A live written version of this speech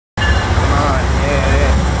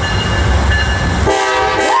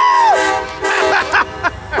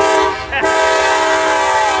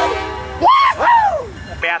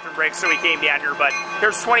but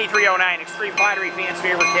here's 2309, Extreme Pottery fans'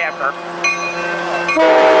 favorite cab car.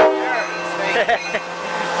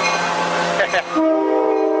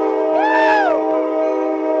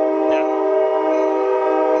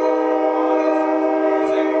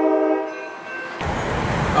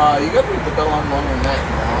 You gotta put the bell on longer than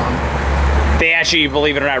that. They actually,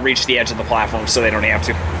 believe it or not, reach the edge of the platform, so they don't have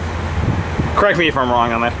to. Correct me if I'm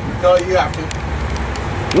wrong on that. No, you have to.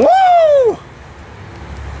 Woo!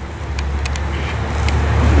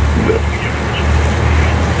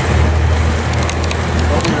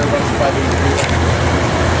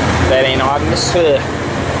 That ain't obvious.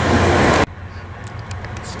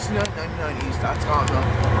 69.99 East.com,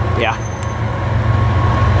 huh? Yeah.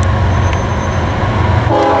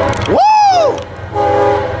 Woo!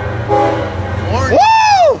 Orange. Woo!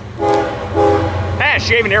 Ah,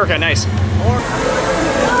 shaving haircut, nice.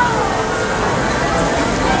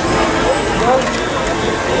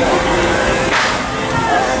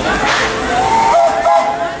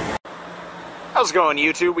 How's it going,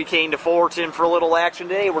 YouTube? We came to Fullerton for a little action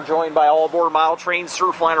today. We're joined by all-aboard mile train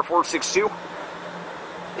Surfliner 462.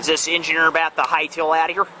 Is this engineer about to hightail out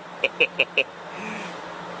of here?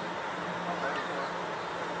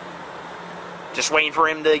 Just waiting for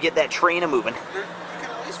him to get that train a-moving. You can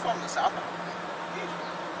at least film the southbound.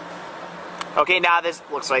 Okay, now this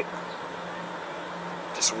looks like...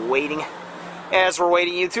 Just waiting. As we're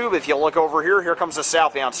waiting, YouTube, if you look over here, here comes the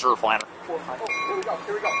southbound Surfliner. Oh, here we go,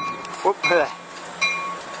 here we go. Whoop.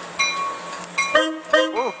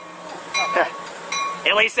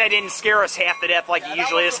 At least that didn't scare us half to death like it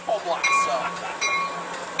usually is. Full blast, so.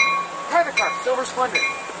 Private car, Silver Splendor.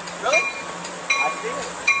 Really? I see it.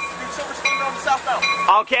 Dude, Silver Splendor on the southbound.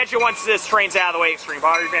 I'll catch you once this train's out of the way, Extreme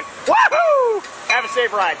Pottery fan. Woohoo! Have a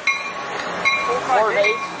safe ride.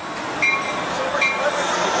 458. Silver Splendor.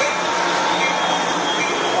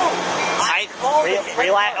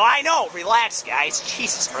 Relax. Oh, I know. Relax, guys.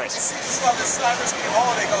 Jesus Christ. This is how this Cyberscape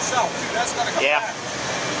holiday goes south. Dude, that's gonna come back.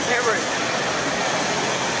 Never.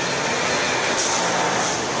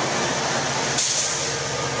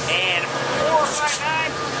 And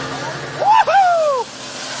 459. Woohoo!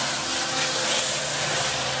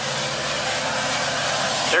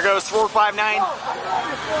 There goes 459.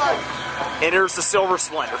 And there's the Silver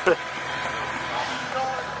Splendor.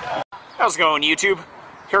 How's it going, YouTube?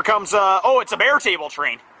 Here comes, oh, it's a Bear Table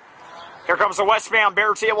train. Here comes a westbound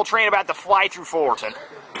Bear Table train about to fly through Fullerton.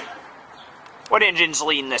 What engine's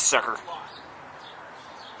leading this sucker?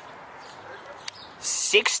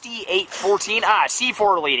 6814. Ah,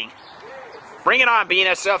 C4 leading. Bring it on,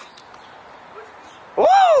 BNSF.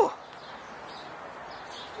 Woo!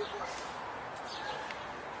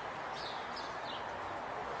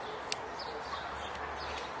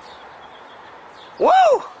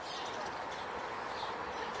 Woo!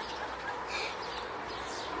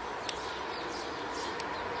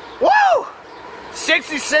 Woo!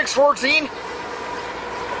 6614.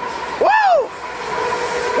 Woo!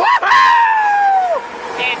 Woohoo!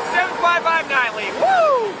 And 7559 lead. Woo!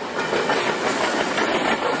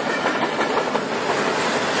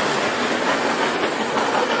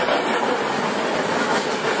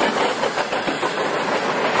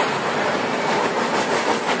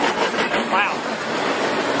 Wow.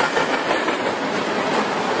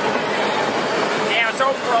 Yeah, it's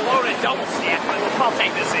over for a loaded double stack, but I'll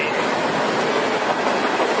take this in.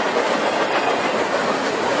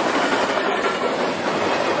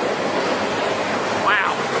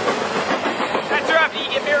 Wow. That's rough. You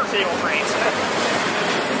get Bear Table trains.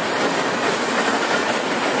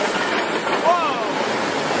 Whoa.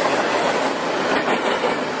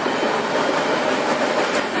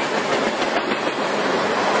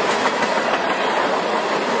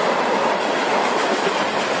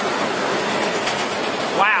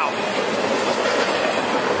 Wow.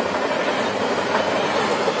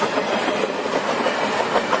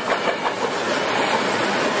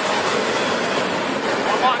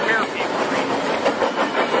 One long Bear Table train.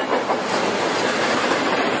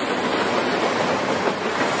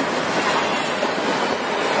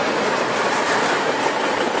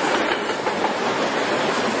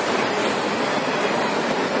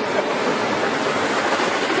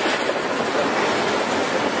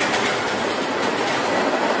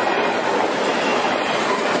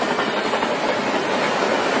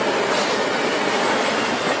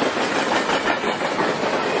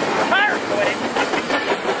 Fire quitting.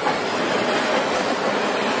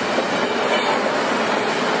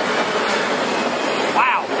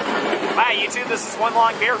 Wow. Wow, YouTube, this is one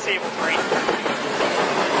long Bear Table train.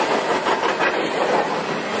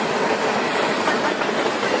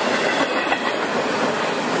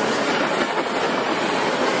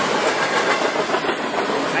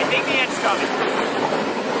 coming.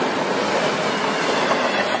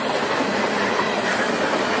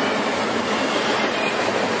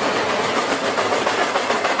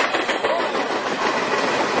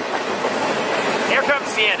 Here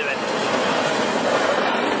comes the end of it.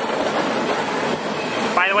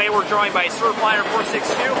 By the way, we're joined by Surfliner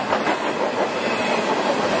 462.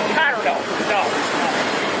 I don't know. No.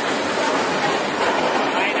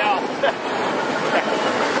 I know.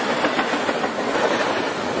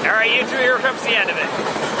 All right, you two, here comes the end of it.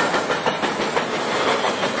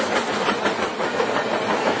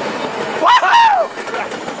 Woohoo!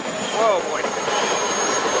 Whoa, boy.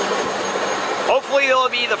 Hopefully, it'll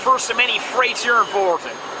be the first of many freights here in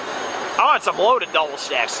Fullerton. Oh, it's some loaded double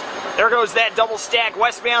stacks. There goes that double stack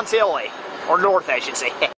westbound to LA. Or north, I should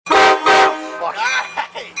say.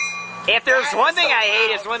 If there's one thing I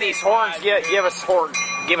hate is when these horns give us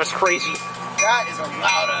crazy. That is a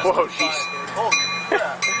loud ass. Whoa, jeez. Holy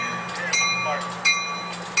crap.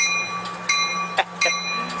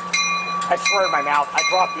 I swear to my mouth, I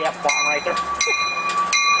dropped the F-bomb right there.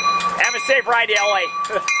 Have a safe ride to LA.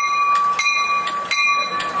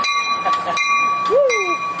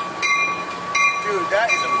 Woo! Dude, that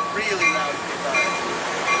is a really loud guitar.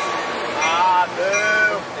 Ah,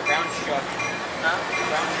 boo. The ground shook. Huh? The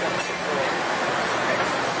ground shook.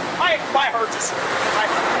 My heart just...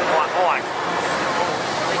 Hold on.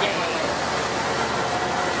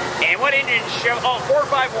 And what engine show? Oh,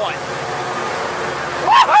 451.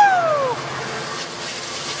 Woohoo!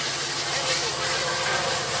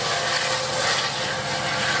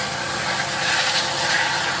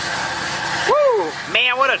 Woo!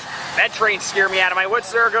 Man, what a... That train scared me out of my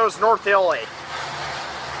wits. There goes north to LA.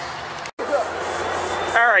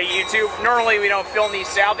 Alright, YouTube. Normally we don't film these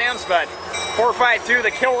southbounds, but 452,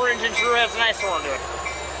 the killer engine sure has a nice horn to it.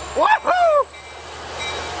 Woohoo!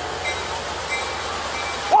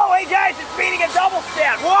 Whoa, hey guys, it's beating a double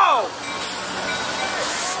stack. Whoa!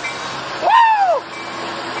 Woo!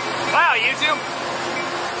 Wow, YouTube.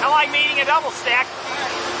 I like meeting a double stack.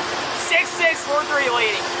 6-6-4-3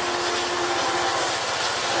 leading.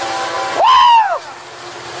 Woo!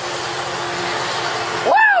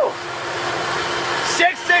 Woo!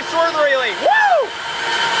 6-6-4-3 leading. Woo!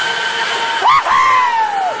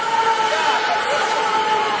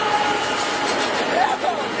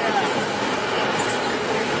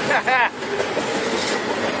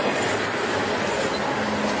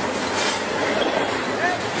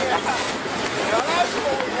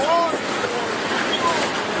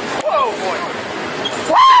 Whoa, boy.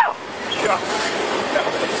 Wow!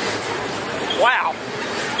 Wow.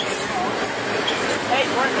 Hey,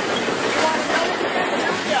 Brendan, you want to know?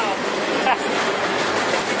 Here we go.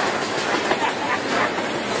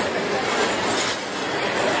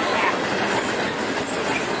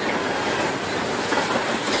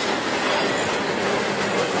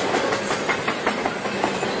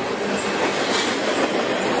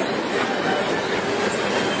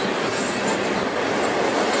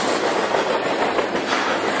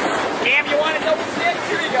 Cam, you want to double stick?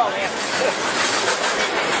 Here you go, man.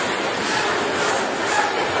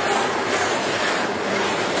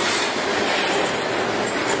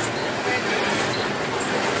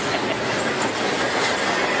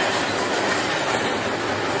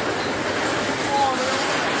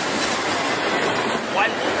 What?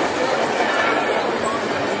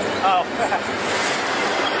 Oh.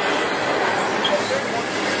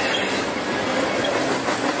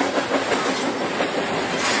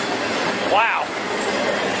 Wow.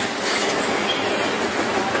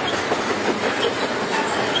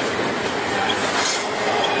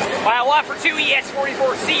 Well, what for 2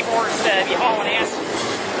 ES44 Seaboards to be hauling ass?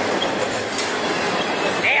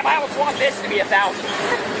 Damn, I almost want this to be 1,000.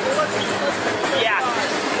 Yeah.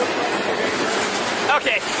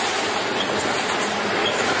 Okay.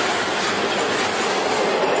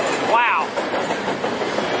 Wow.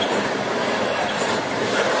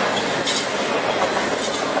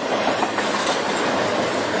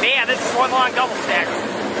 Man, this is one long double stack.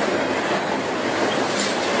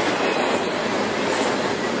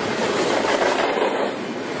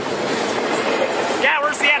 Yeah,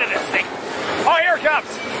 where's the end of this thing? Oh, here it comes.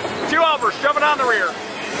 2 overs jumping on the rear.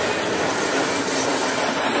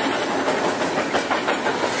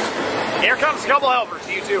 Here comes a couple helpers,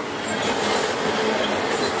 you two.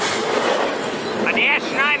 A Dash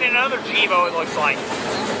 9 and another Gevo, it looks like.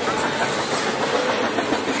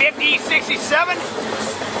 50, 67,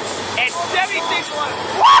 and 76.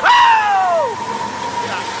 Woohoo!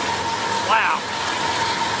 Wow.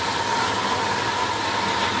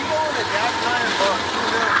 You going to Dash 9 and book?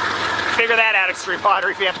 Figure that out, Extreme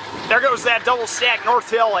Padre fan. There goes that double stack north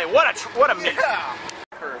to LA. What a meet. Yeah.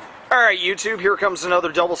 Alright, YouTube, here comes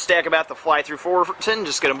another double stack about the fly through Fullerton.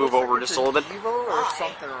 Just gonna move over just a little bit. Evo or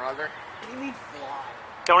something or other. What do you mean fly?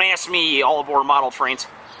 Don't ask me, all aboard model trains.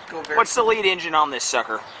 Go very What's the lead engine on this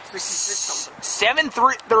sucker? 66 something.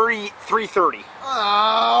 330.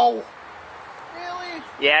 Oh! Really?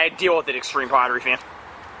 Yeah, I deal with it, Extreme Pottery fan.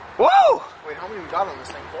 Whoa! Wait, how many we got on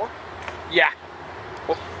this thing? 4? Yeah.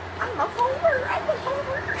 I'm a folder.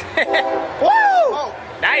 Whoa! Whoa!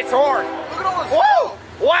 Nice horn. Look at all this. Whoa!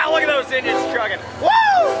 Wow, look at those engines chugging. Whoa!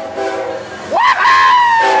 Whoa!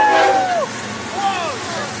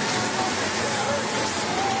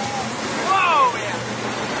 Whoa, man.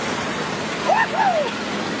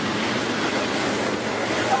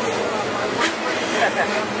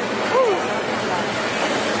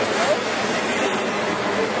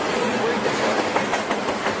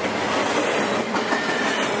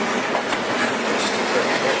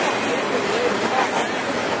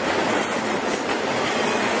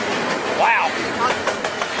 Wow.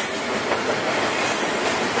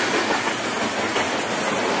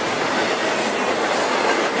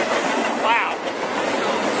 Wow.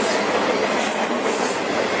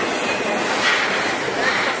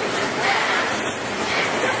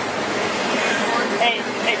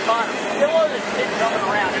 Hey, Connor, below this kid jumping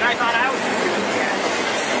around, and I thought I was doing that.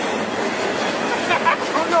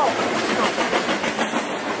 Oh, no.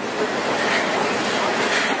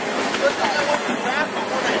 Listen, I went to grab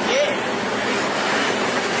before I did.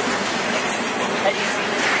 Have you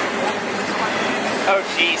seen this? Oh,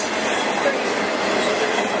 jeez.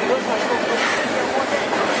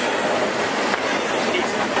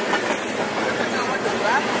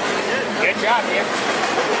 Good job, man.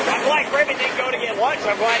 I'm glad Griffin didn't go to get lunch.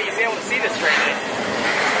 I'm glad he's able to see this train today.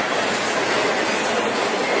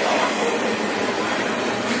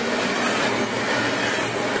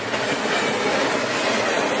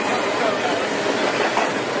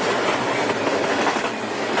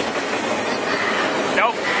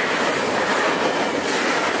 Nope.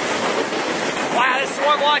 Wow, this is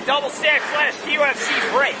one long double stack slash UFC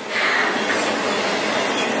freight.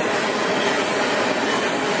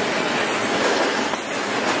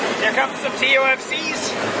 Here comes some TUFCs.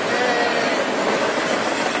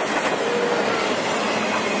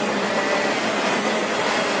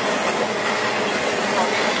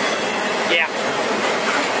 Yeah.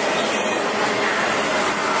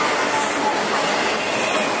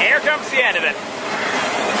 Here comes the end of it.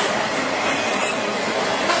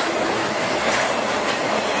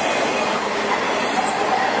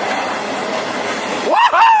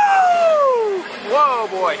 Woohoo! Whoa,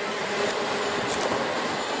 boy.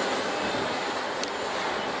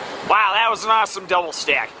 Wow, that was an awesome double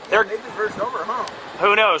stack. There, They diverged over, huh?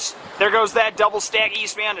 who knows? There goes that double stack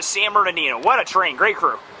eastbound to San Bernardino. What a train. Great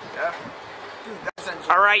crew. Yeah. Dude, that's engine.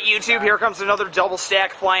 All right, YouTube, here comes another double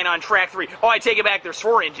stack flying on track 3. Oh, I take it back. There's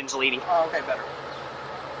 4 engines leading. Oh, okay, better.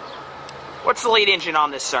 What's the lead engine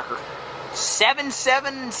on this sucker?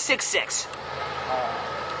 7766.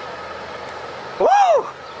 Woo!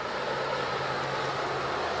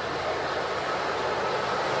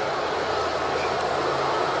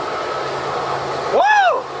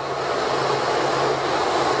 Woo!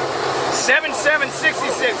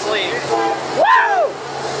 7766 lead. Woo!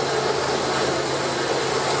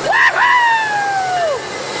 Woo-hoo!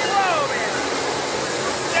 Whoa, man.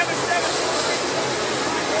 7766.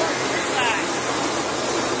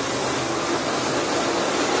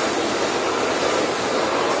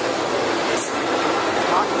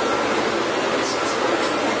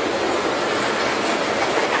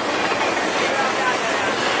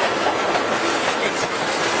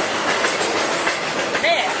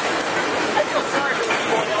 Man, I feel sorry for this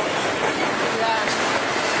poor Ellie.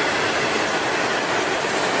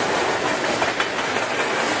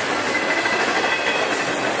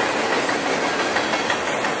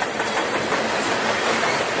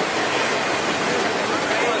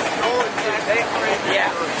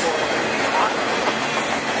 Yeah.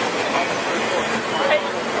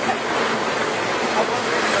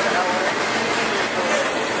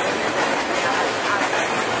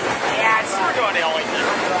 Yeah, it's we're going to LA.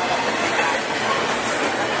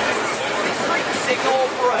 Signal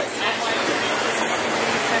for us.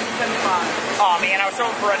 Oh man, I was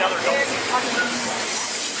hoping for another goal.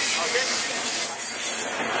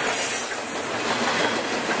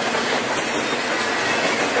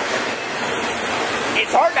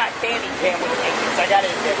 It's hard not standing cam with the engines. I gotta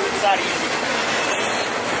admit, it's not easy.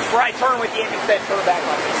 Where I turn with the engine set, turn back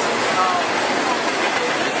like this.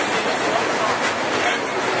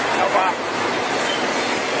 No problem.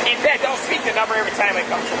 In fact, I'll speak the number every time it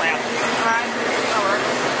comes around. Alright, that works.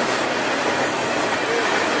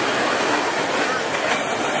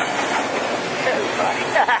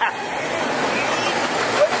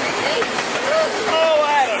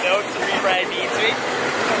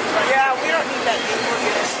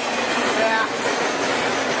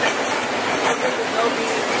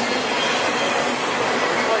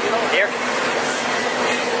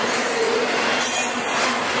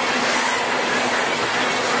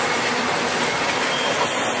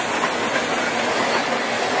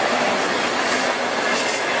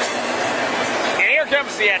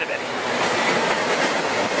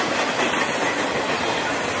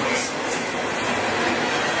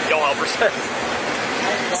 12%.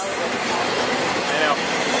 I know.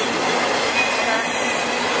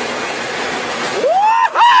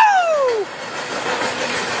 Woohoo!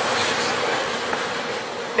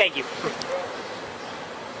 Thank you.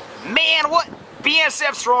 Man, what?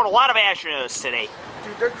 BNSF's throwing a lot of action at us today.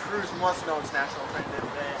 Dude, their crews must know it's National Train Day today.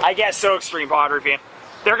 I guess so, Extreme Padre fan.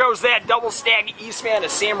 There goes that double stack Eastman to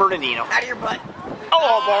San Bernardino. Out of your butt.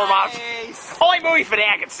 All aboard models. Nice. Only movie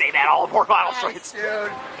fanatic can say that. All aboard model Nice, trains.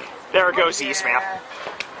 dude. There it goes, Yeah. Eastman.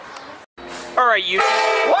 All right, you.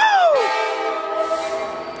 Woo!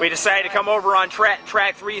 We decided to come over on track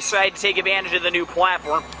 3 side to take advantage of the new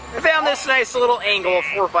platform. I found this nice little angle of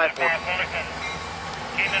 454.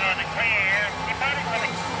 Keep it on the clear. Keep on it on the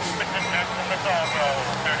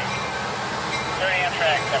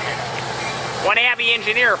Amtrak up here. One happy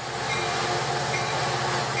engineer.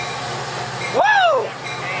 Woo!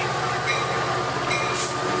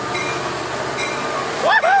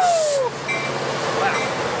 Woohoo! Wow.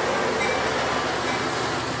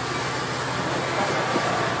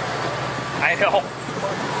 I know.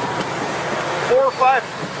 4 or 5.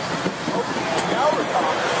 Now we're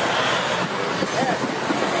talking.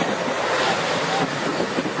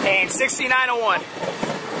 And 6901.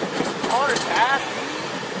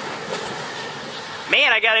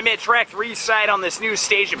 Man, I gotta admit, track 3 side on this new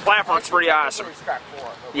station platform is pretty awesome.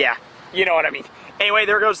 Yeah, you know what I mean. Anyway,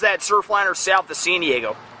 there goes that Surfliner south to San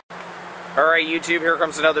Diego. Alright, YouTube, here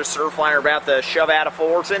comes another Surfliner about to shove out of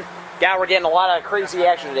Fullerton. Yeah, we're getting a lot of crazy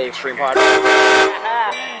action today, Extreme Pod.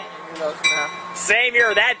 Same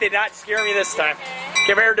here, that did not scare me this time,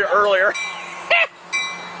 compared to earlier.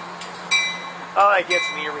 Oh, that gets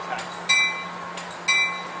me every time.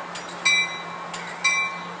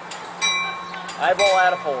 Eyeball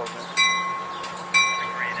out of Fullerton.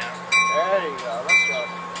 There you go, let's go.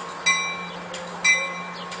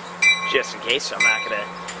 Just in case, I'm not gonna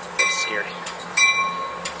get scared.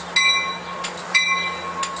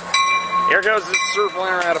 Here goes this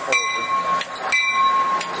Surfliner out of Fullerton.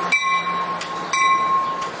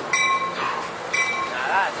 Now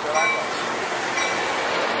that's what I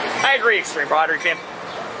want. I agree, Extreme Padre fan.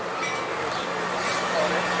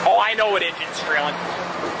 Oh, I know what engine's trailing.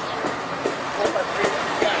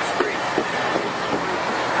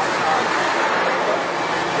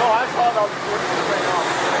 No, I saw that was right off.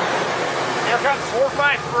 Here comes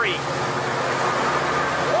 453.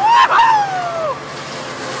 Woohoo!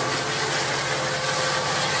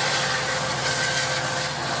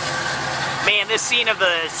 Man, this scene of the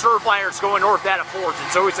Surfliners going north out of Fullerton,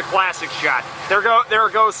 it's always a classic shot. There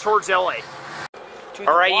it goes towards LA.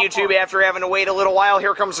 All right, YouTube, after having to wait a little while,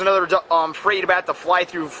 here comes another freight about to fly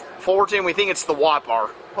through Fullerton. We think it's the Watt Bar.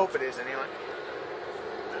 Hope it is, anyway.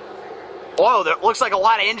 Whoa, there looks like a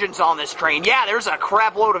lot of engines on this train. Yeah, there's a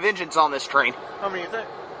crap load of engines on this train. How many you think?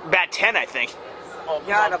 About 10, I think. Oh,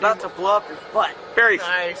 God, about to blow up his butt. Very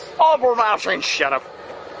nice. All aboard mile train, shut up.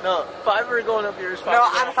 No, 5 are going up yours, 5 No, are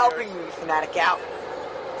going I'm up helping yours. you, Fanatic, out.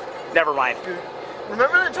 Never mind. Dude,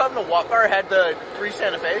 remember the time the Watt Bar had the 3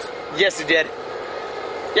 Santa Fe's? Yes, it did.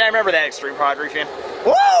 Yeah, I remember that, Extreme Padre fan.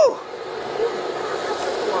 Woo!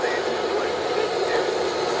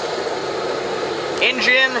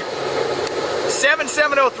 Engine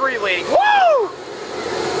 7703, lady. Woo!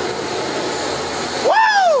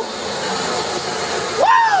 Woo!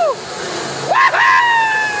 Woo! Woohoo!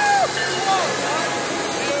 1,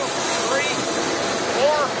 2, 3,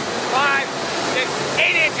 4, 5, 6,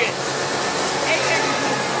 8 engines. 8 engines.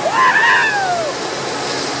 Woohoo!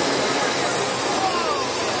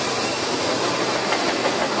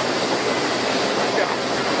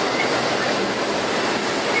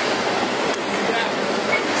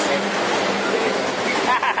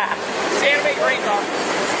 Santa Fe Green Car.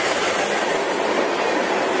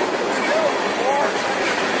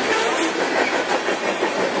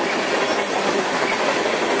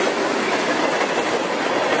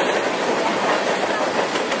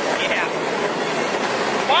 Yeah.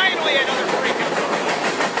 Finally another freaking car.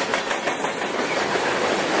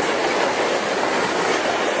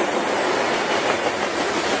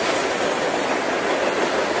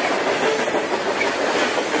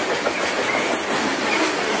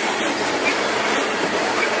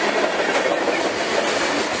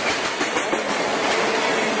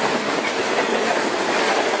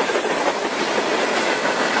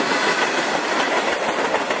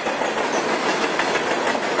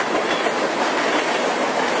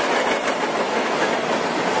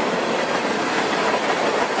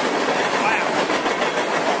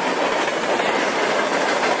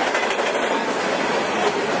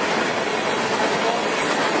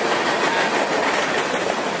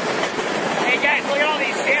 Hey guys, look at all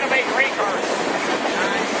these Santa Fe great cars.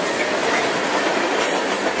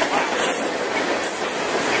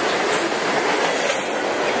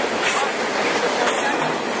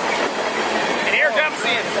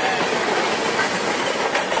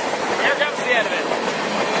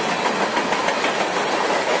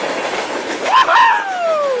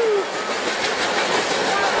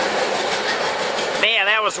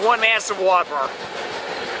 just one massive walk bar.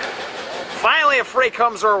 Finally, a freight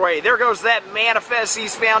comes our way. There goes that manifest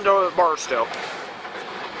eastbound to Barstow.